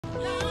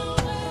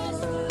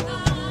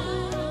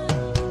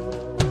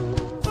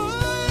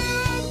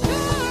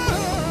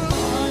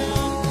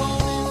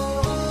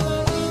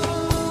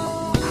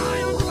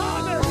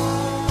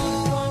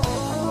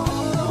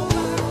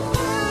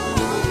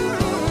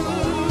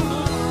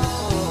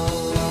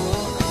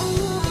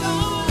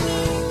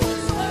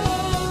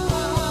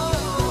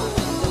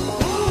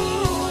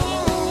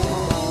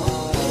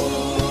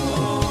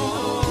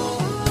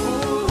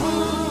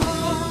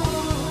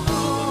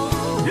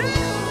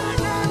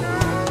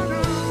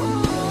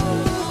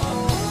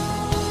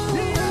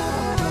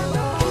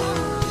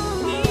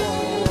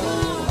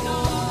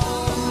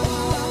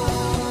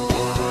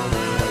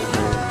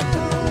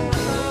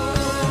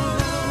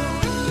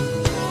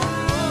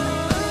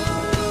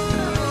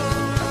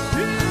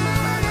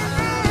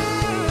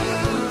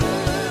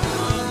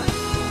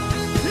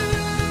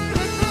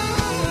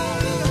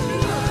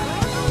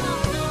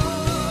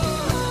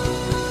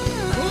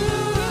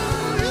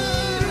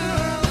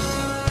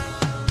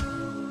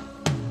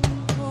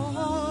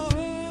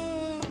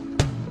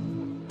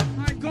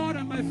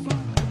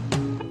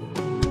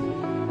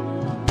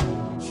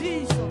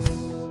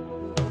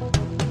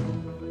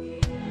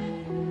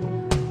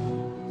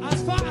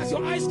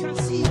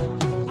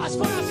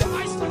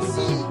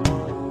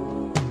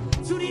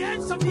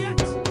of the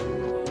earth.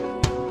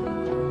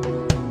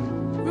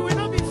 We will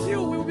not be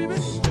few, we will be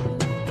many.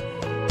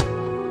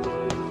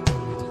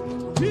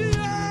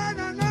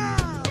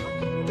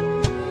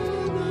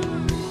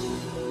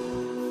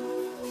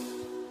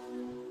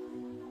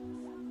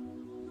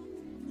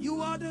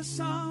 You are the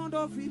sound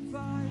of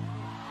revival.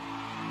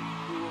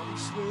 The world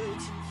is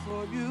waiting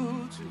for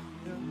you to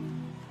hear.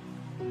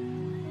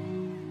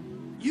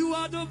 You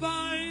are the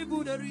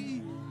Bible they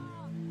read.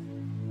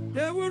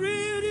 They will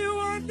read you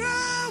and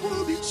they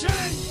will be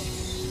changed.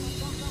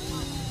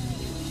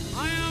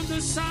 I am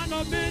the son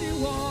of many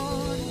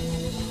waters,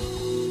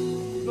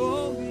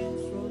 flowing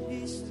from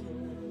east to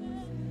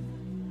west.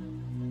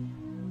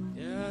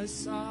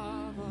 Yes, I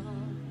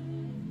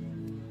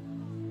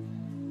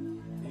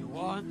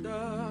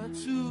wander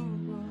to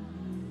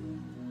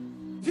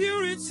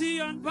purity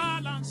and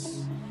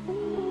balance,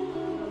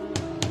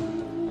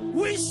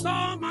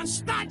 wisdom and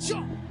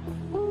stature,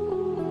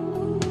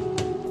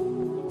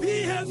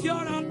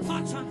 behavioral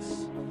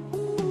patterns,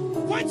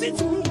 pointing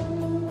to who?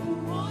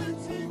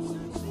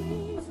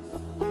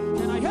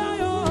 Can I hear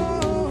you?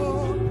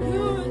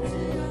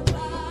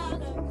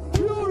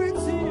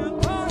 Purity and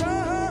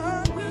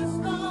balance,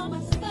 wisdom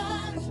and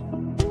stature,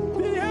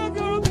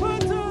 behavioral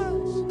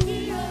patterns,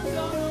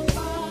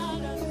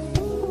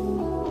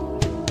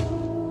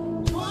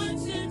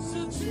 pointing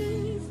to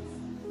Jesus.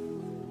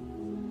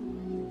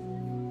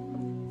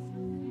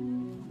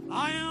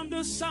 I am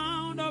the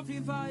sound of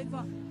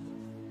revival.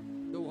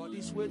 The world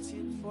is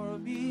waiting for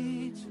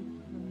me to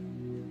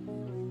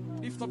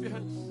lift up your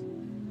hands.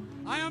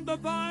 I am the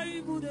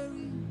Bible they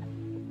read.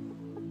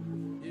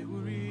 They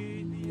will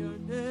read me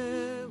and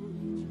they will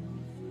read.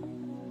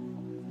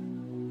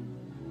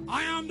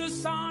 I am the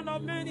sound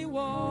of many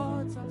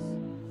waters,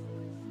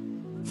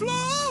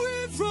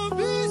 flowing from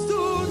east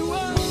to the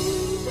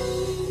west.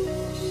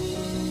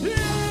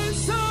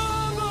 Yes,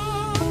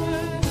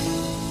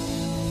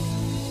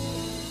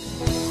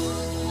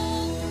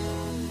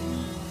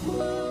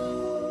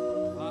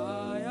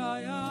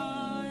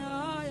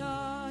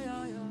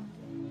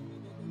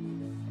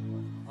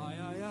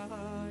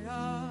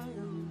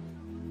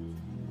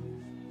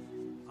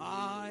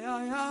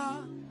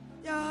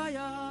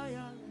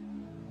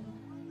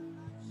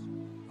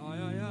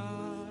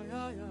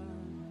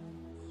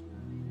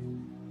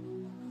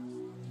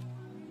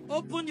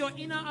 open your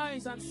inner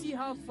eyes and see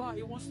how far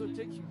He wants to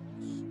take you.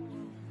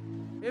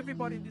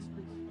 Everybody in this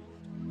place.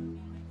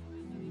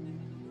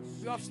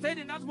 You have stayed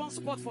in that one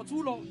spot for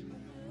too long.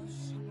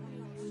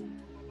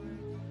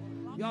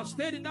 You have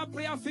stayed in that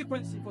prayer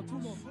frequency for too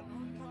long.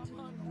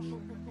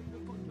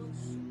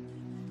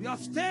 You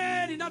have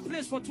stayed in that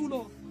place for too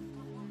long.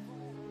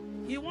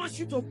 He wants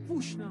you to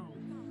push now.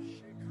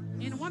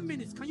 In 1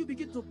 minute, can you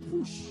begin to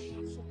push?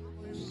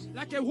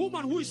 Like a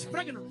woman who is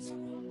pregnant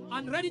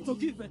and ready to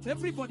give birth.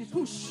 Everybody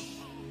push.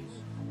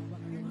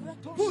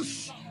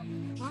 Push.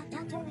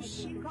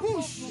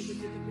 Push.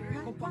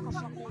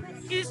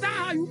 Is that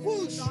how you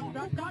push?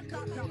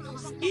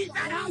 Is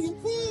that how you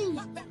push?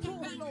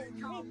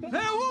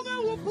 A woman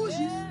who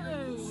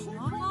pushes.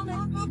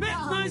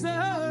 Make noise.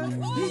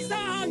 Is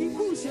that how you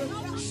push?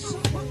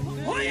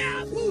 Oh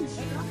yeah, push.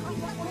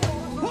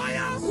 Oh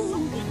yeah, push.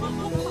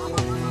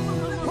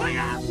 Oh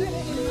yeah, push.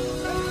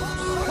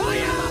 Oh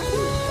yeah,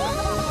 push.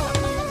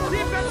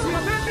 Give it to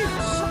your baby.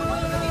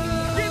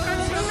 Give it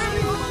to your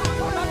baby.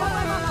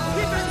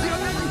 Give it to your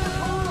baby.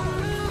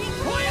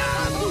 Oh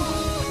yeah, push.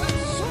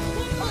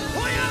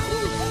 Oh yeah,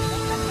 push.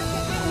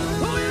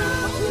 Oh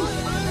yeah, push.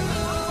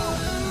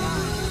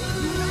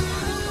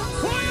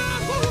 Oh yeah,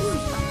 push.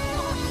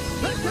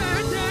 Let's go.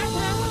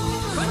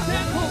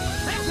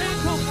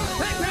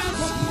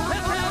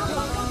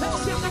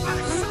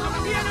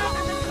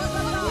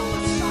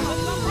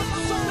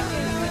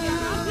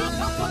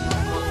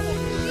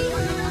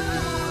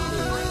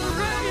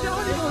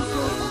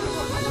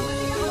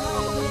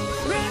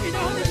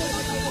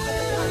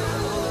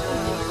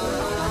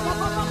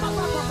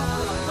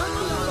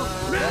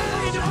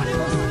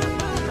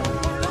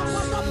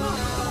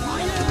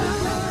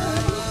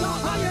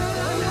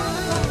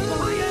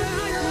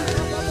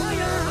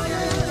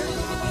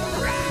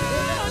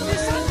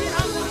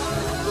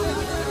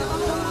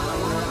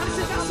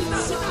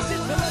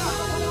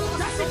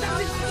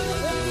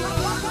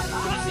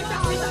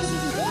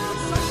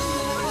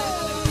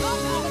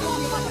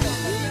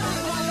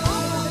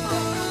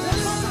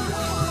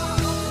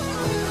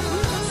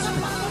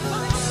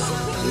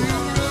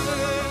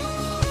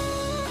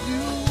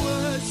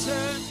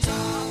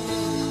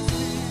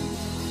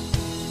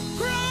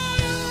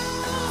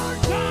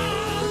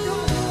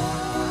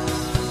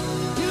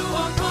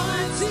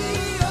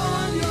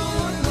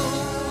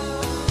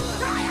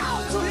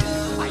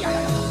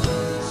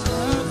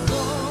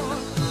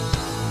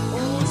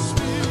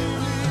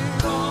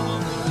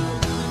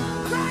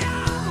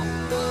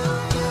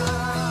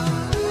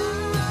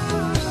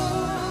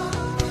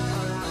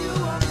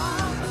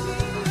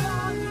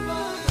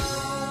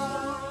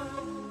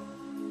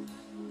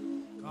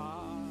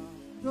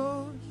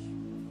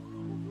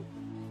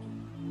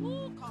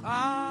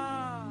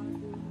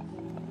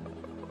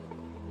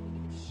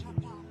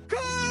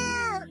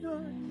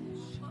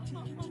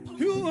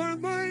 are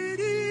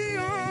mighty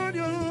on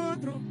your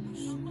throne.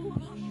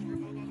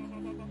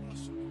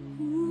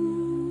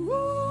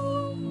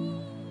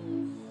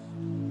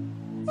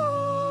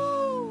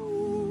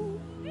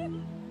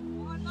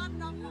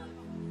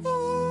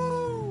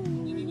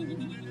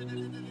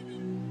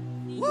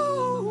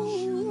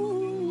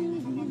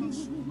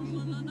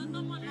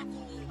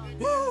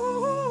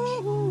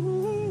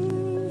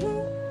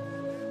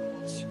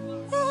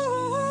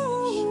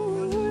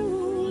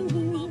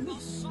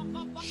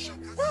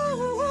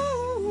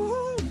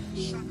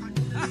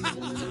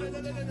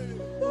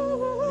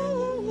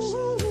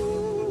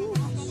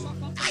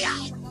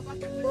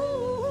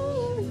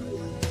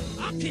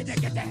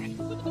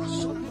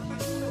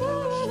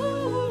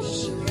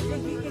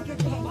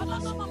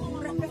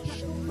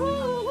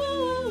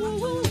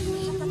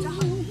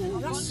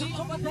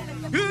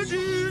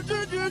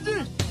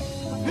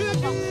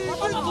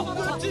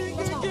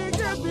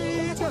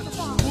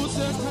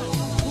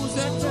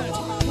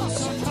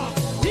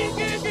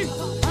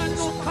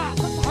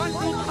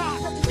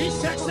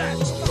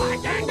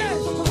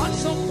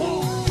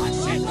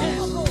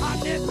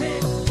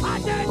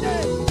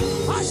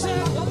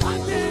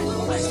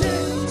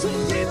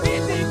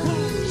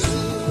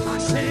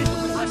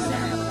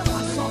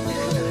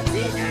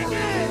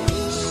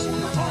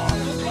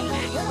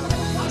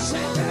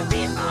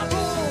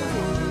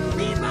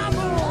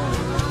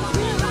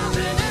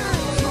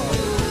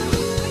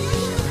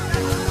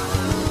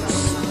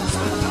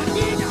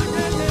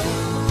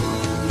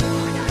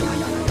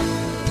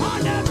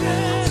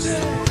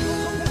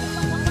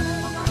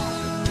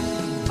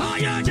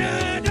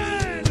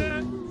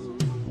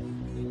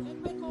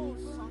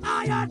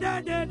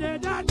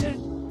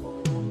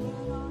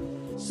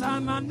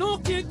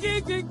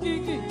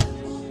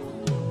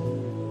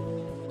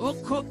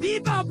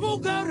 Okobiba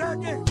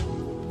bugarade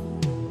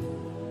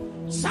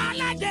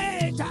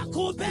salade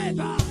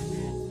takubeba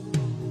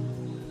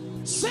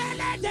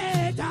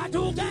salade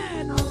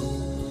tadugena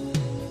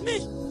mi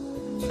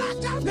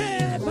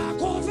matabeba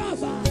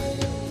kovava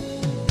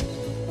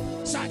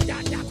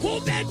sadada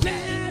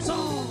kubebezo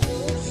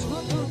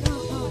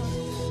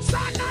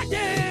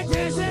salade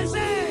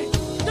desese.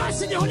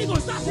 That's in the Holy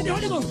Ghost. That's in the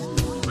Holy Ghost.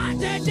 And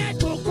then they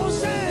took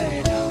us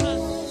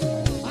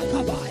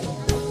Akabai,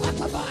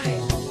 Akabai,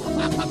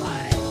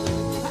 Akabai,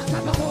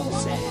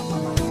 Akabose,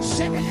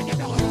 seven in the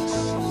doors.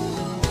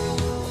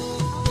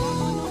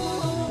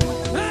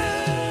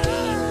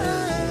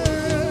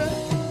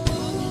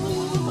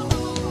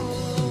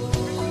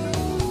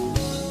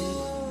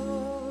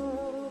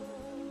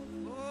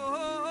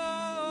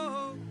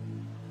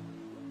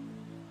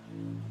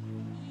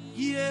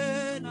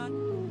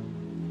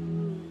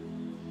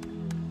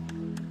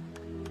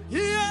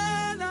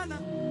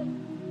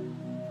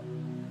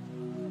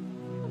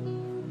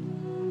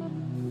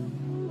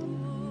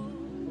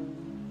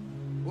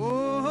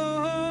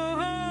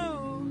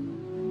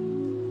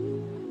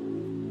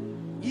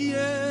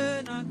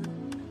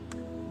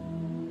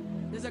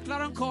 There's a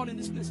clarion call in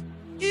this place.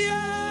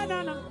 Yeah,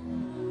 na na.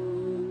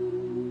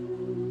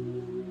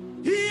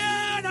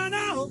 Yeah, na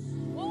na.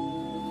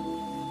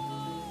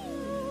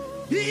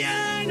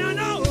 Yeah, na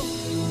na.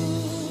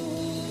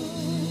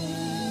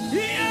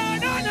 Yeah,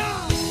 na na.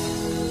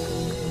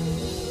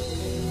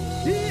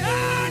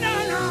 Yeah, na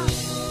na.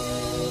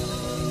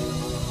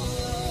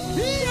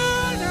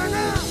 Yeah, na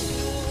na.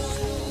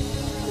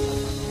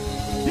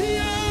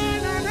 Yeah,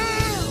 na na.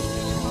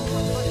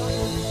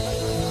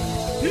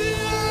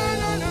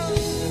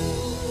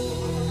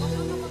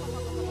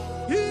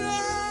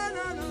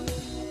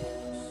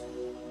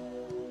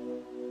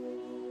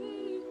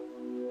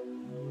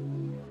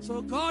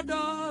 So God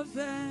of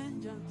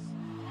vengeance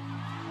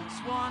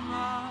has won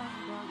my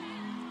battle.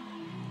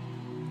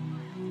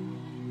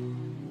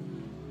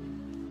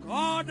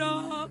 God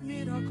of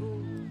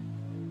miracle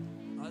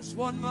has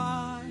won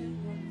my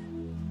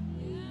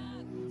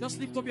battle. Just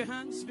lift up your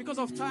hands. Because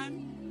of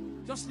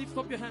time, just lift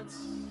up your hands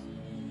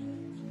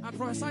and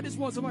prophesy these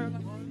words over your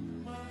life.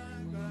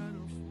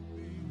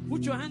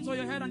 Put your hands on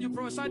your head and you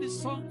prophesy this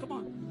song. Come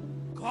on.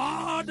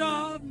 God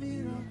of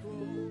miracle.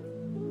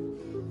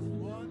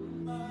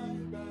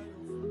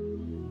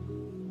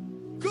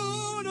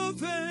 God of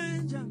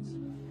vengeance.